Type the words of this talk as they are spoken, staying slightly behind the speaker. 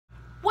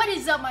What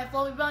is up, my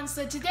fluffy buns?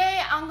 So today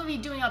I'm going to be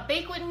doing a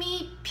bake with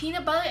me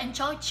peanut butter and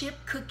chocolate chip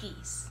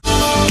cookies.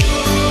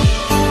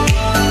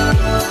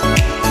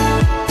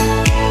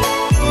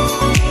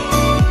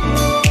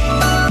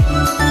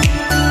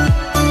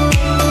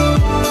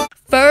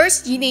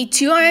 First, you need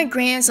 200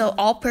 grams of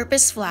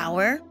all-purpose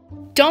flour.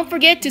 Don't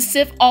forget to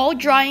sift all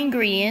dry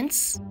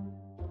ingredients.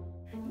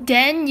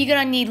 Then you're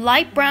gonna need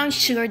light brown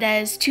sugar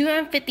that is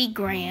 250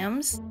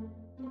 grams.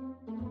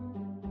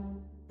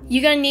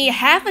 You're gonna need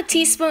half a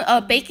teaspoon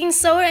of baking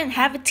soda and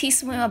half a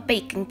teaspoon of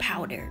baking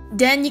powder.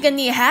 Then you're gonna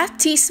need half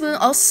teaspoon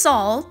of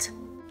salt.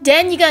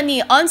 Then you're gonna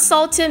need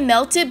unsalted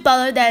melted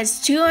butter that is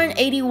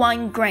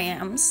 281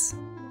 grams.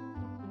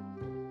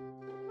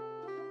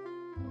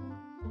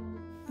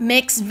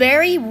 Mix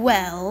very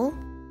well.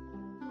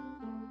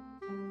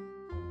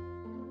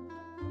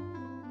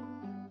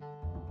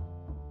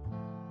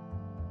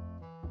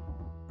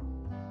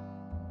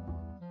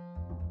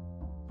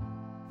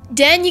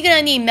 Then you're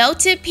gonna need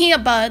melted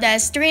peanut butter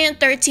that's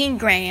 313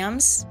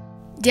 grams.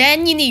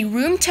 Then you need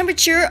room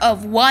temperature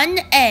of 1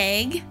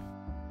 egg.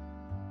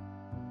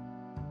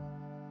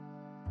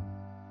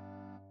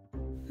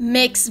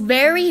 Mix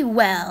very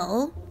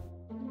well.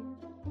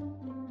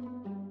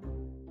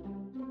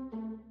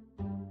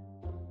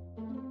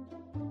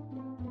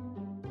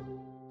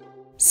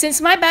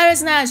 Since my batter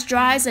is not as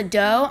dry as the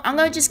dough, I'm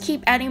gonna just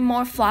keep adding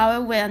more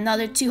flour with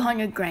another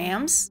 200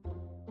 grams.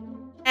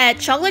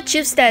 Add chocolate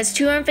chips that's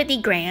 250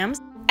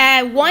 grams.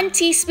 Add 1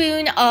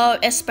 teaspoon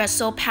of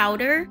espresso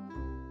powder.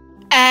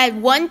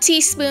 Add 1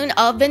 teaspoon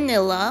of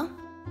vanilla.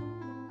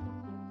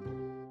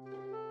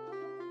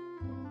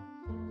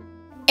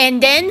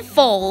 And then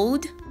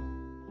fold.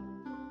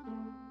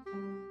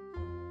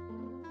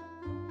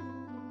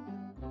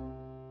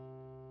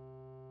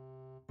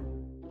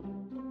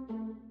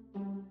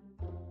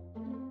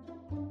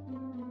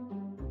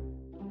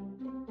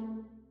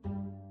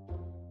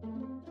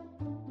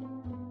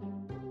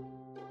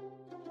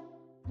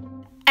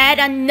 Add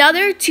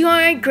another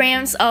 200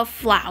 grams of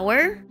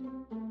flour,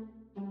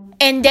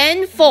 and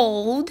then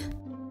fold.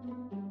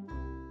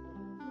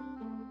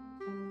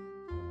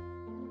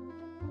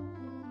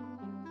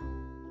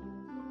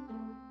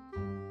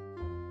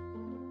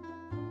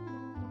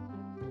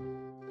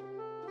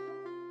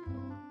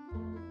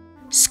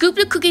 Scoop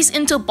the cookies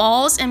into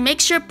balls and make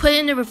sure to put it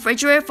in the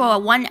refrigerator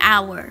for 1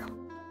 hour.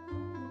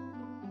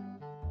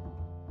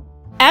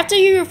 After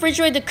you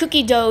refrigerate the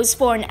cookie doughs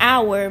for an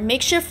hour,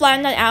 make sure to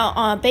flatten it out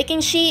on a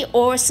baking sheet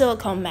or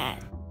silicone mat.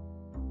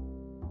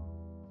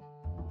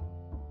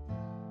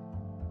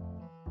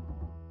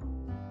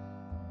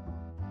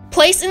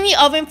 Place in the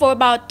oven for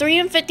about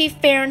 350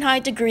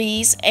 Fahrenheit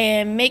degrees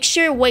and make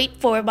sure to wait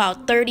for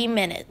about 30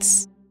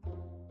 minutes.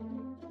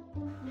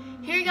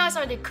 Here guys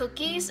are the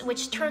cookies,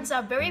 which turns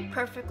out very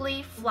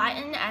perfectly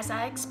flattened as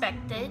I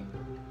expected.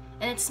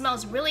 And it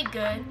smells really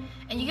good.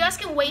 And you guys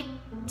can wait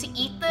to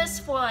eat this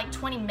for like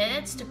 20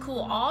 minutes to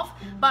cool off,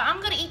 but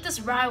I'm gonna eat this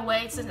right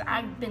away since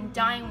I've been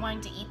dying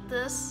wanting to eat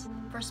this.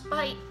 First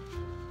bite.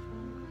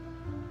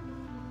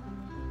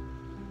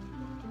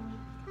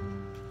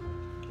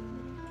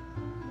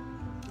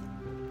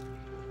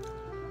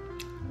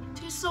 It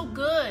tastes so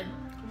good.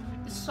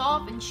 It's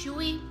soft and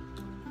chewy,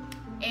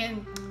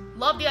 and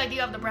love the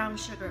idea of the brown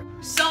sugar.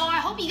 So I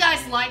hope you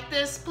guys like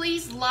this.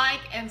 Please like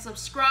and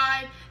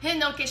subscribe. Hit the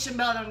notification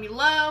bell down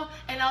below.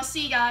 And I'll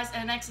see you guys in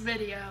the next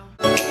video.